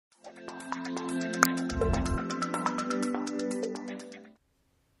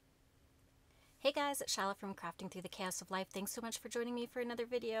guys, it's Chala from Crafting Through the Chaos of Life. Thanks so much for joining me for another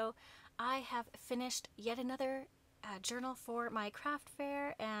video. I have finished yet another journal for my craft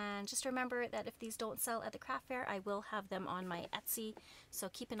fair, and just remember that if these don't sell at the craft fair, I will have them on my Etsy, so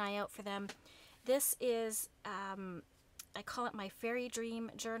keep an eye out for them. This is, I call it my Fairy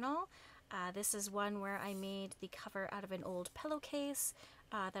Dream Journal. This is one where I made the cover out of an old pillowcase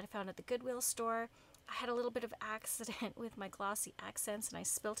that I found at the Goodwill store. I had a little bit of accident with my glossy accents and I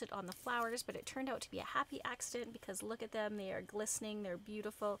spilt it on the flowers, but it turned out to be a happy accident because look at them, they are glistening, they're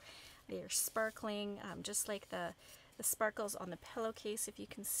beautiful, they are sparkling, just like the sparkles on the pillowcase, if you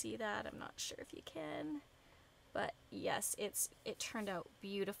can see that. I'm not sure if you can, but yes, it turned out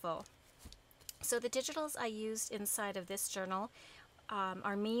beautiful. So the digitals I used inside of this journal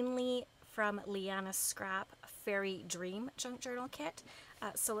are mainly from LianaScrap Fairy Dream Junk Journal Kit.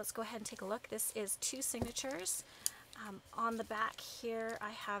 So let's go ahead and take a look. This is 2 signatures. On the back here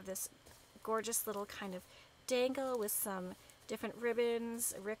I have this gorgeous little kind of dangle with some different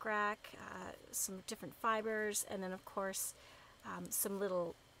ribbons, rickrack, some different fibers, and then of course some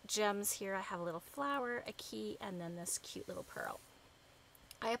little gems here. I have a little flower, a key, and then this cute little pearl.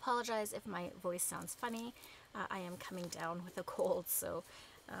 I apologize if my voice sounds funny. I am coming down with a cold, so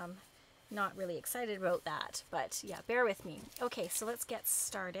not really excited about that, but yeah, bear with me. Okay, so let's get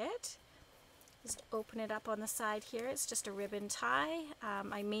started. Just open it up on the side here. It's just a ribbon tie.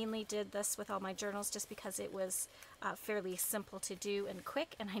 I mainly did this with all my journals just because it was fairly simple to do and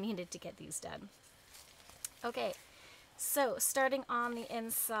quick, and I needed to get these done. Okay, so starting on the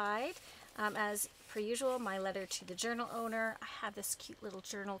inside, as per usual, my letter to the journal owner. I have this cute little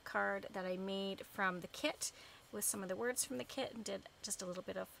journal card that I made from the kit with some of the words from the kit and did just a little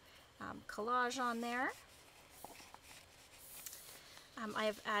bit of collage on there. I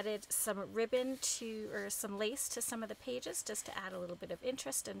have added some ribbon or some lace to some of the pages just to add a little bit of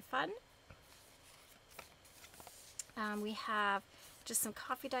interest and fun. We have just some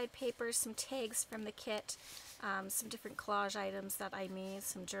coffee dyed papers, some tags from the kit, some different collage items that I made,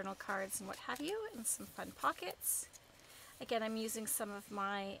 some journal cards and what have you, and some fun pockets. Again, I'm using some of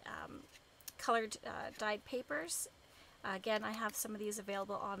my colored dyed papers. Again, I have some of these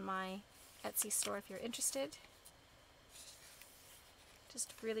available on my Etsy store if you're interested.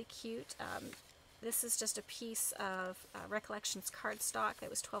 Just really cute. This is just a piece of Recollections cardstock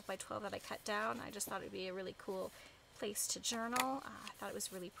that was 12 by 12 that I cut down. I just thought it would be a really cool place to journal. I thought it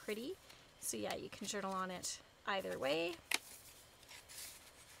was really pretty. So yeah, you can journal on it either way.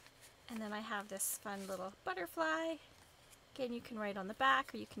 And then I have this fun little butterfly. Again, you can write on the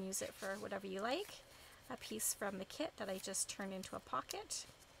back or you can use it for whatever you like. A piece from the kit that I just turned into a pocket.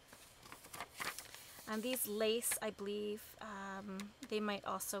 These lace, I believe, they might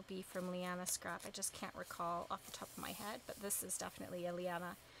also be from LianaScrap. I just can't recall off the top of my head, but this is definitely a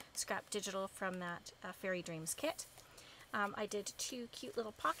LianaScrap digital from that Fairy Dreams kit. I did 2 cute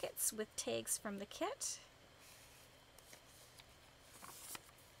little pockets with tags from the kit.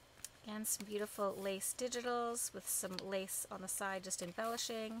 And some beautiful lace digitals with some lace on the side just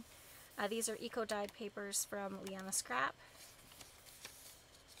embellishing. These are eco-dyed papers from LianaScrap.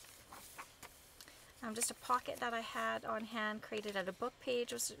 Just a pocket that I had on hand, created at a book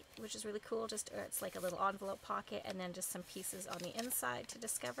page, which is really cool. It's like a little envelope pocket, and then just some pieces on the inside to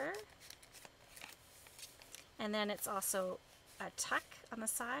discover. And then it's also a tuck on the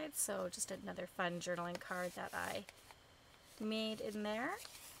side, so just another fun journaling card that I made in there.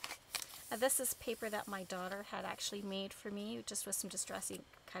 This is paper that my daughter had actually made for me, just with some distressing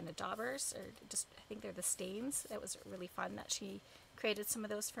kind of daubers, or just, I think they're the stains. It was really fun that she created some of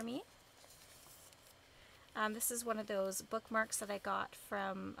those for me. This is one of those bookmarks that I got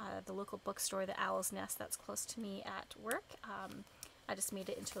from the local bookstore, the Owl's Nest, that's close to me at work. I just made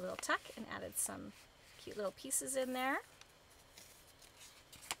it into a little tuck and added some cute little pieces in there.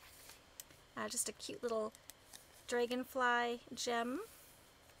 Just a cute little dragonfly gem.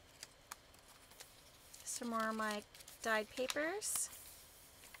 Some more of my dyed papers.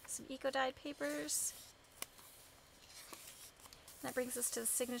 Some eco-dyed papers. That brings us to the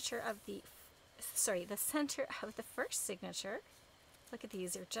signature of the center of the first signature. Look at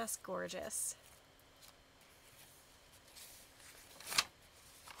these, they're just gorgeous.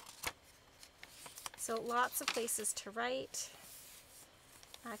 So lots of places to write.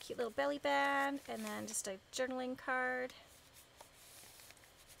 A cute little belly band, and then just a journaling card.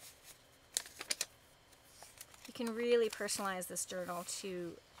 You can really personalize this journal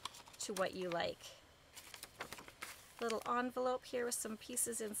to what you like. Little envelope here with some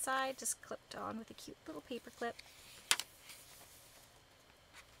pieces inside, just clipped on with a cute little paper clip.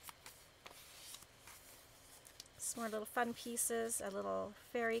 Some more little fun pieces, a little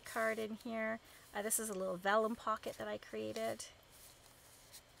fairy card in here. This is a little vellum pocket that I created.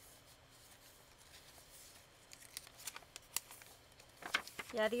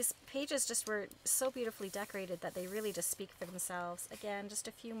 Yeah, these pages just were so beautifully decorated that they really just speak for themselves. Again, just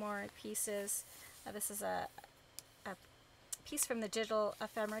a few more pieces. This is a piece from the digital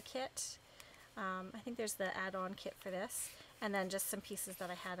ephemera kit. I think there's the add-on kit for this. And then just some pieces that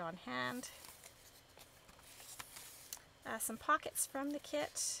I had on hand. Some pockets from the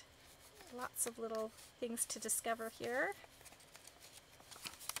kit. Lots of little things to discover here.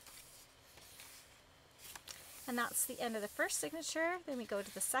 And that's the end of the first signature. Then we go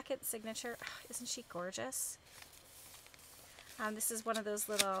to the second signature. Oh, isn't she gorgeous? This is one of those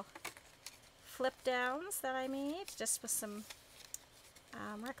little flip downs that I made just with some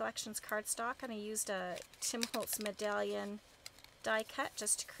Recollections cardstock, and I used a Tim Holtz medallion die cut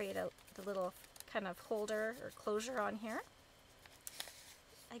just to create the little kind of holder or closure on here.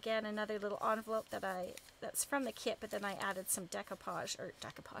 Again, another little envelope that's from the kit, but then I added some collage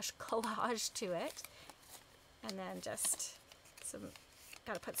to it. And then just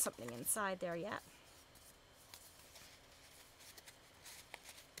gotta put something inside there yet.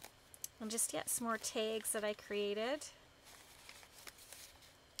 And just yet some more tags that I created.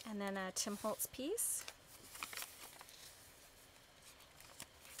 And then a Tim Holtz piece.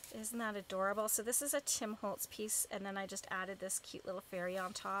 Isn't that adorable? So this is a Tim Holtz piece, and then I just added this cute little fairy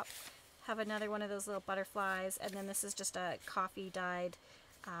on top. Have another one of those little butterflies, and then this is just a coffee dyed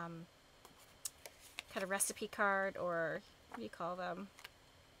kind of recipe card, or what do you call them?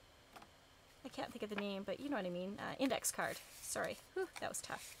 I can't think of the name, but you know what I mean. Index card. Sorry. Whew, that was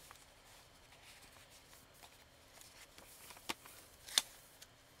tough.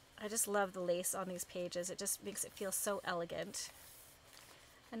 I just love the lace on these pages. It just makes it feel so elegant.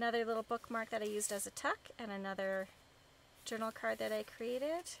 Another little bookmark that I used as a tuck, and another journal card that I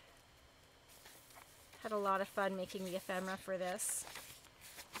created. Had a lot of fun making the ephemera for this.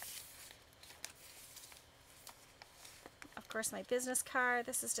 Of course, my business card.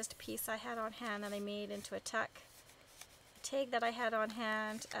 This is just a piece I had on hand that I made into a tuck. A tag that I had on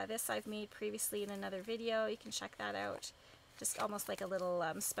hand. This I've made previously in another video. You can check that out. Just almost like a little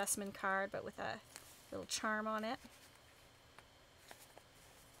specimen card, but with a little charm on it.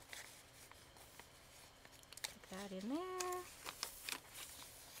 Put that in there.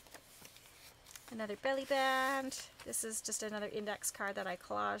 Another belly band. This is just another index card that I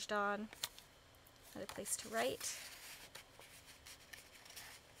collaged on. Another place to write.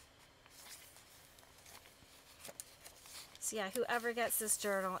 So yeah, whoever gets this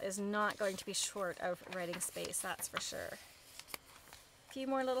journal is not going to be short of writing space, that's for sure. A few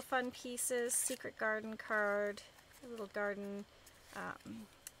more little fun pieces. Secret garden card. A little garden, what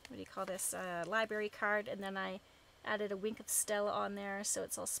do you call this? Library card. And then I added a wink of Stella on there, so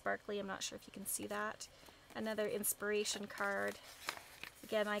it's all sparkly. I'm not sure if you can see that. Another inspiration card.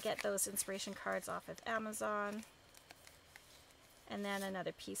 Again, I get those inspiration cards off of Amazon. And then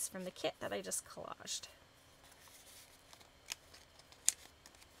another piece from the kit that I just collaged.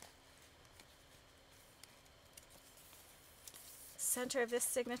 Center of this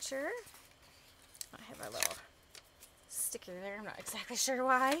signature, I have a little sticker there. I'm not exactly sure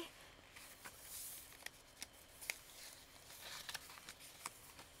why.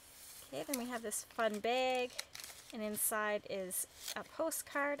 Okay, then we have this fun bag, and inside is a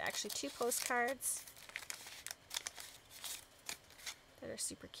postcard, actually 2 postcards that are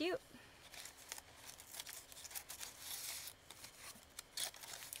super cute.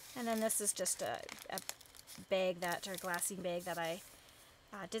 And then this is just a bag or glassine bag that I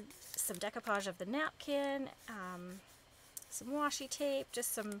did some decoupage of the napkin, some washi tape,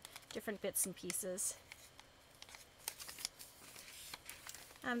 just some different bits and pieces.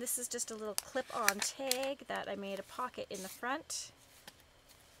 This is just a little clip-on tag that I made a pocket in the front.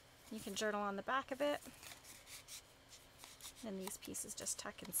 You can journal on the back of it. And these pieces just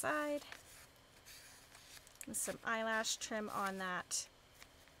tuck inside. And some eyelash trim on that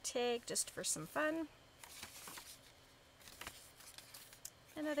tag just for some fun.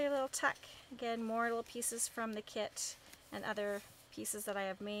 Another little tuck. Again, more little pieces from the kit and other pieces that I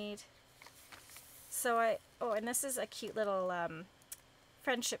have made. So and this is a cute little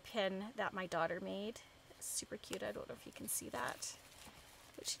friendship pin that my daughter made. It's super cute. I don't know if you can see that,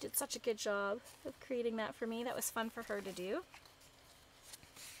 but she did such a good job of creating that for me. That was fun for her to do.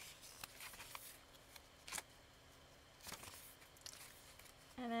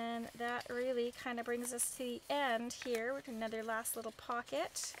 And then that really kind of brings us to the end here with another last little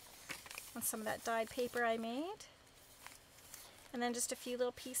pocket on some of that dyed paper I made. And then just a few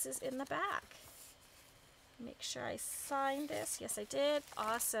little pieces in the back. Make sure I signed this. Yes, I did.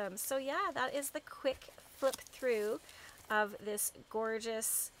 Awesome. So yeah, that is the quick flip through of this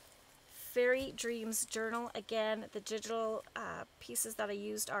gorgeous Fairy Dreams journal. Again, the digital pieces that I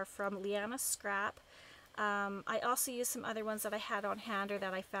used are from LianaScrap. I also used some other ones that I had on hand or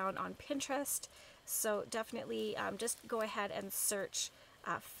that I found on Pinterest. So definitely just go ahead and search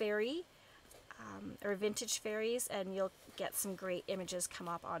fairy or vintage fairies, and you'll get some great images come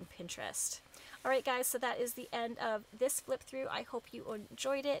up on Pinterest. Alright guys, so that is the end of this flip through. I hope you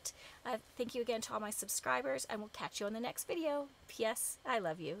enjoyed it. Thank you again to all my subscribers, and we'll catch you on the next video. P.S. I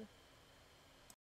love you.